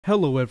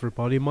Hello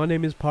everybody, my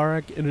name is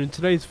Pyrac, and in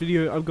today's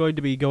video I'm going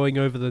to be going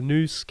over the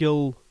new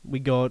skill we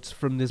got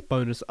from this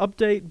bonus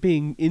update,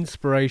 being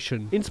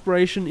Inspiration.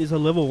 Inspiration is a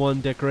level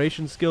 1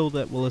 decoration skill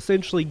that will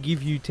essentially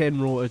give you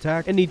 10 raw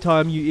attack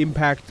anytime you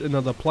impact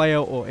another player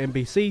or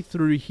NPC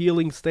through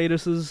healing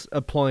statuses,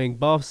 applying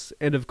buffs,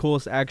 and of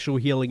course actual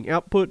healing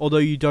output. Although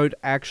you don't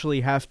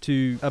actually have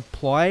to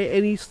apply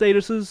any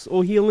statuses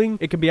or healing,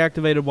 it can be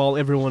activated while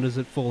everyone is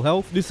at full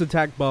health. This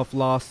attack buff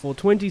lasts for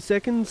 20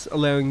 seconds,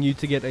 allowing you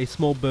to get a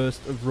small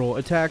burst of raw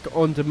attack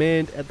on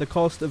demand at the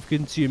cost of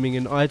consuming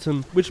an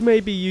item, which may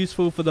be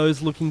useful for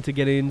those looking to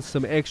get in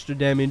some extra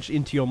damage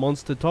into your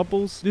monster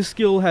topples. This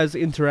skill has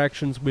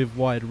interactions with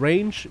wide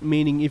range,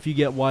 meaning if you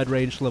get wide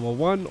range level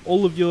 1,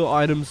 all of your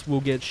items will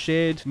get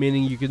shared,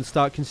 meaning you can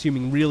start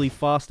consuming really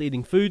fast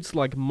eating foods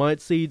like mite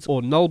seeds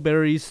or null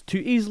berries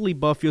to easily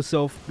buff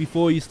yourself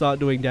before you start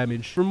doing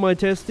damage. From my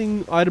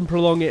testing, item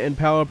prolonger and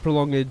power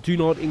prolonger do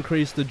not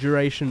increase the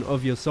duration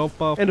of your self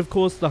buff, and of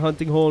course the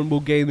hunting horn will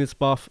gain this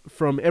buff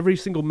from every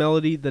single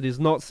melody that is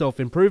not self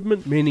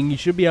improvement, meaning you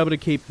should be able to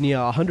keep near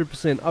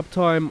 100%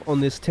 uptime on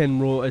this 10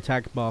 raw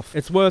attack buff.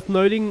 It's worth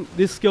noting,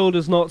 this skill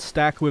does not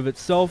stack with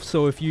itself,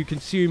 so if you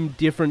consume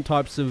different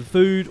types of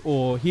food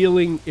or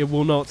healing, it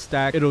will not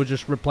stack, it'll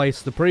just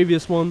replace the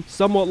previous one.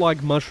 Somewhat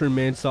like Mushroom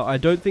Mancer, I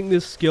don't think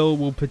this skill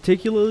will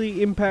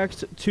particularly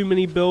impact too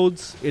many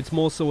builds. It's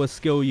more so a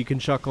skill you can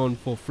chuck on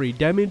for free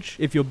damage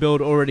if your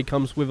build already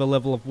comes with a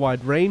level of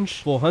wide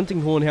range. For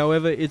Hunting Horn,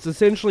 however, it's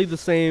essentially the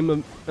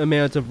same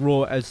amount of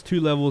raw as 2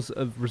 levels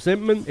of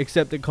Resentment,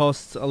 except it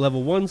costs a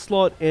level 1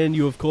 slot, and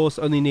you of course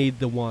only need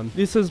the 1.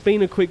 This has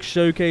been a quick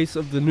showcase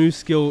of the new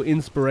skill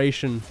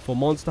Inspiration for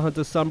Monster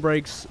Hunter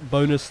Sunbreak's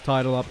bonus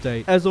title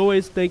update. As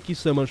always, thank you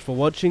so much for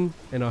watching,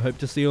 and I hope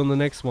to see you on the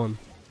next one.